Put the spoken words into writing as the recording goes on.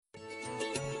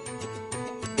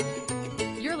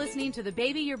listening to the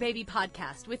Baby Your Baby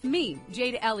podcast with me,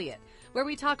 Jade Elliott, where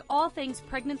we talk all things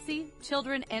pregnancy,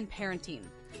 children, and parenting.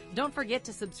 Don't forget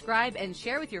to subscribe and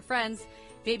share with your friends.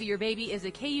 Baby Your Baby is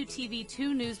a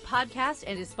KUTV2 News podcast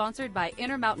and is sponsored by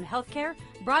Intermountain Healthcare,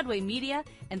 Broadway Media,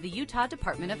 and the Utah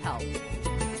Department of Health.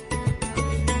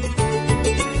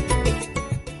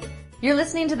 You're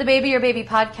listening to the Baby Your Baby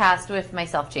podcast with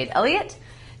myself, Jade Elliott,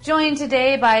 joined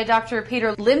today by Dr.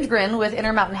 Peter Lindgren with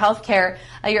Intermountain Healthcare.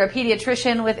 You're a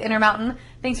pediatrician with Intermountain.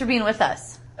 Thanks for being with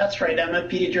us. That's right. I'm a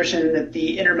pediatrician at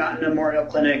the Intermountain Memorial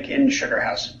Clinic in Sugar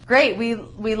House. Great.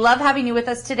 We love having you with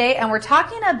us today, and we're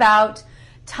talking about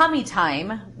tummy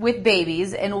time with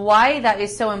babies and why that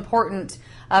is so important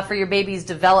for your baby's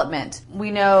development.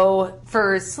 We know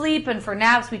for sleep and for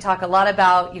naps, we talk a lot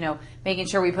about, making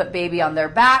sure we put baby on their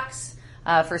backs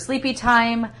for sleepy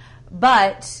time,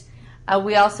 but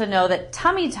we also know that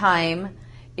tummy time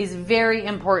is very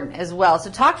important as well. So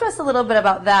talk to us a little bit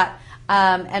about that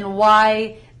and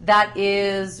why that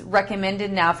is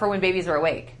recommended now for when babies are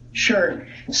awake. Sure.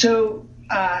 So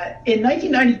in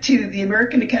 1992, the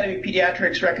American Academy of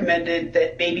Pediatrics recommended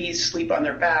that babies sleep on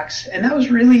their backs, and that was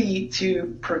really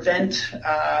to prevent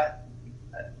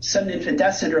sudden infant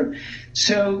death syndrome.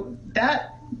 So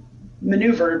that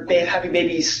maneuver, having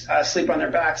babies sleep on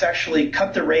their backs, actually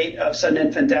cut the rate of sudden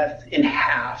infant death in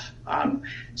half.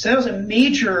 So that was a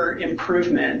major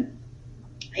improvement.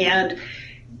 And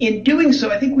in doing so,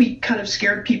 I think we kind of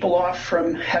scared people off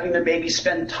from having their babies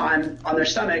spend time on their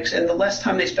stomachs. And the less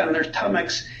time they spend on their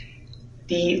stomachs,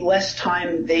 the less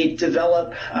time they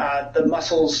develop the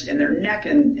muscles in their neck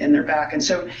and in their back. And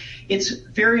so it's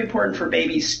very important for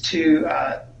babies to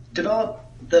develop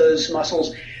those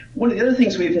muscles. One of the other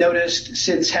things we've noticed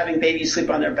since having babies sleep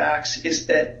on their backs is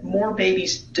that more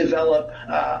babies develop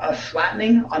a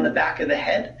flattening on the back of the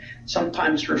head,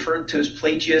 sometimes referred to as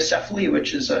plagiocephaly,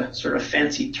 which is a sort of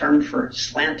fancy term for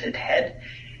slanted head.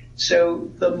 So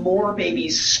the more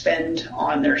babies spend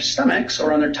on their stomachs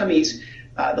or on their tummies,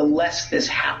 the less this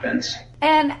happens.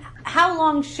 And how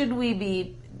long should we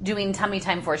be doing tummy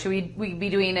time for? Should we be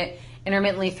doing it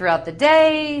intermittently throughout the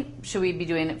day? Should we be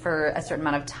doing it for a certain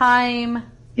amount of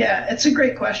time? Yeah, it's a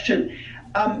great question.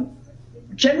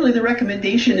 Generally, the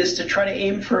recommendation is to try to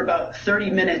aim for about 30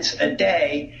 minutes a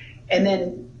day, and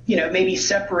then, maybe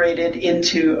separated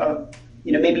into,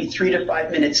 maybe 3 to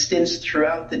 5 minute stints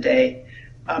throughout the day.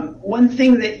 One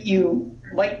thing that you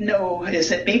might know is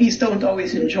that babies don't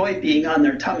always enjoy being on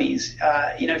their tummies.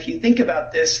 If you think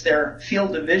about this, their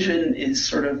field of vision is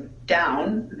sort of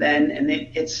down then, and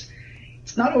it's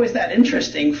not always that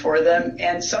interesting for them,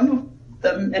 and some of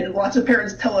them, and lots of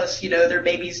parents tell us, their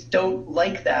babies don't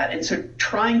like that. And so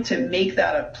trying to make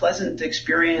that a pleasant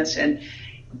experience and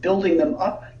building them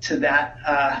up to that,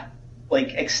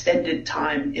 extended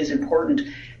time is important.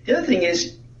 The other thing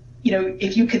is,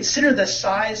 if you consider the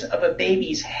size of a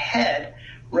baby's head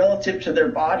relative to their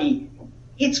body,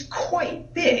 it's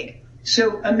quite big.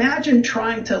 So imagine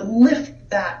trying to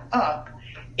lift that up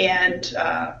and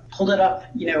hold it up,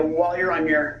 while you're on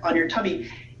your tummy.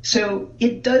 So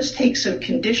it does take some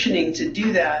conditioning to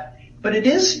do that, but it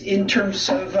is, in terms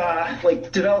of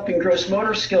developing gross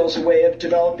motor skills, a way of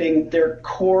developing their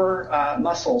core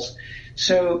muscles.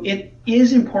 So it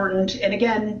is important. And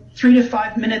again, 3 to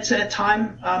 5 minutes at a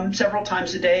time, several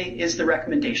times a day is the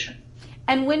recommendation.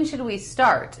 And when should we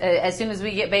start? As soon as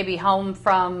we get baby home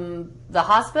from the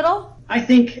hospital? I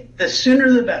think the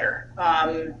sooner the better.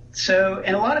 And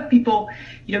a lot of people,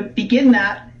 begin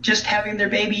that just having their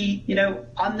baby,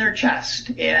 on their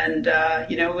chest and,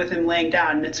 with them laying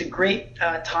down. And it's a great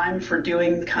time for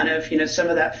doing kind of, some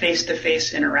of that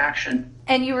face-to-face interaction.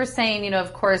 And you were saying,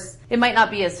 of course, it might not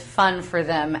be as fun for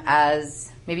them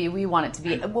as maybe we want it to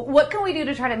be. What can we do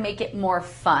to try to make it more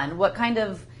fun? What kind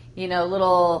of,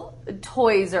 little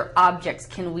toys or objects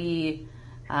can we,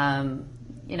 kind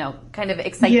of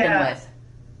excite them with?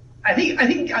 I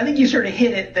think you sort of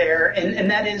hit it there, and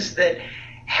that is that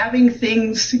having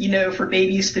things, for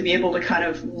babies to be able to kind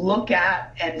of look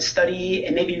at and study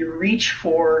and maybe reach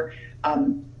for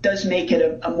does make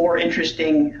it a more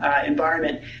interesting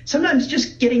environment. Sometimes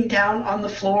just getting down on the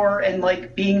floor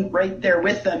and being right there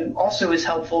with them also is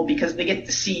helpful because they get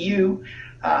to see you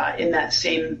in that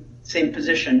same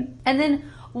position. And then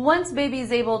once baby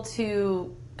is able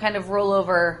to kind of roll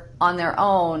over on their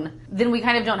own, then we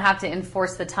kind of don't have to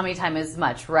enforce the tummy time as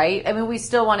much, right? I mean, we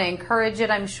still want to encourage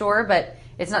it, I'm sure, but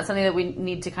it's not something that we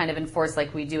need to kind of enforce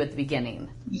like we do at the beginning.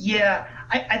 Yeah,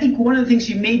 I think one of the things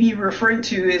you may be referring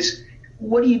to is,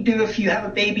 what do you do if you have a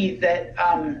baby that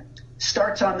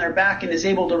starts on their back and is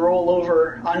able to roll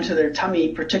over onto their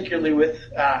tummy, particularly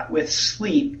with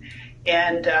sleep?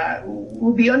 And it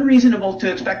would be unreasonable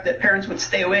to expect that parents would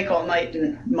stay awake all night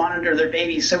and monitor their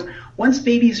babies. So once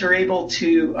babies are able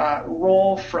to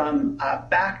roll from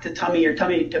back to tummy or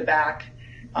tummy to back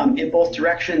in both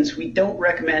directions, we don't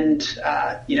recommend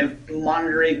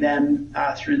monitoring them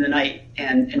through the night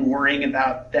and worrying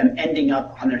about them ending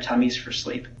up on their tummies for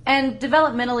sleep. And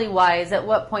developmentally wise, at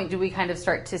what point do we kind of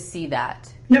start to see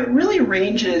that? No, it really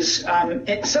ranges.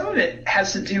 Some of it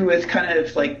has to do with kind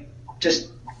of like just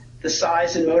the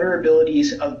size and motor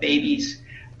abilities of babies.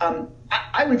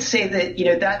 I would say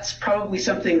that, that's probably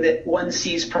something that one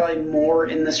sees probably more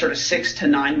in the sort of 6 to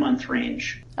 9 month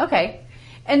range. Okay.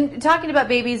 And talking about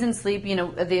babies and sleep,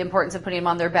 the importance of putting them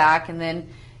on their back, and then,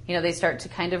 they start to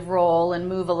kind of roll and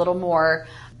move a little more.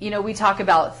 We talk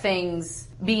about things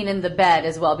being in the bed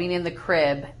as well, being in the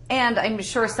crib. And I'm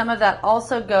sure some of that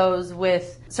also goes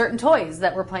with certain toys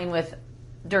that we're playing with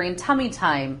during tummy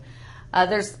time.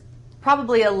 There's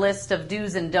probably a list of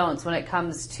do's and don'ts when it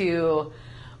comes to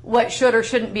what should or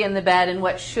shouldn't be in the bed and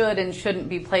what should and shouldn't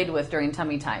be played with during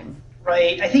tummy time.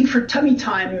 Right. I think for tummy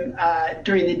time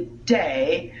during the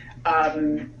day,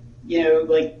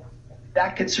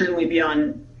 that could certainly be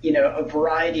on, a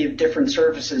variety of different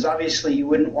surfaces. Obviously, you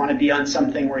wouldn't want to be on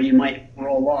something where you might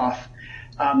roll off.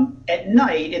 At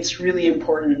night, it's really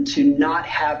important to not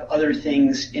have other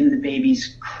things in the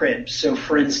baby's crib. So,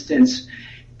 for instance,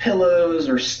 pillows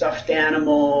or stuffed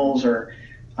animals or,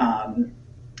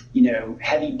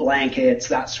 heavy blankets,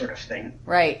 that sort of thing.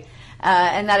 Right.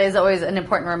 And that is always an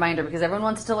important reminder because everyone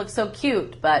wants to look so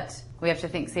cute, but we have to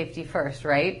think safety first,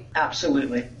 right?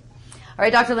 Absolutely. All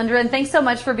right, Dr. Lindgren, thanks so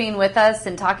much for being with us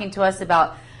and talking to us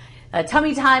about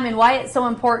tummy time and why it's so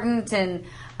important and,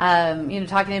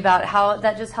 talking about how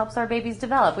that just helps our babies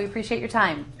develop. We appreciate your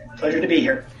time. Pleasure to be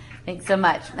here. Thanks so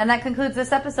much. And that concludes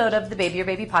this episode of the Baby Your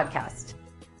Baby podcast.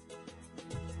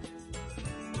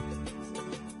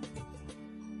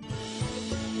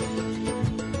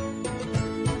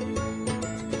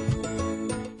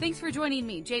 Thanks for joining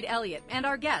me, Jade Elliott, and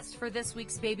our guest for this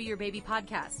week's Baby Your Baby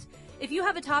podcast. If you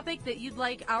have a topic that you'd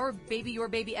like our Baby Your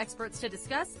Baby experts to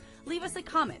discuss, leave us a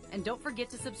comment and don't forget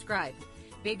to subscribe.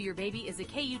 Baby Your Baby is a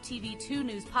KUTV2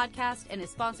 news podcast and is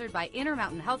sponsored by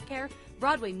Intermountain Healthcare,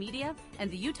 Broadway Media,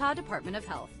 and the Utah Department of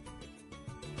Health.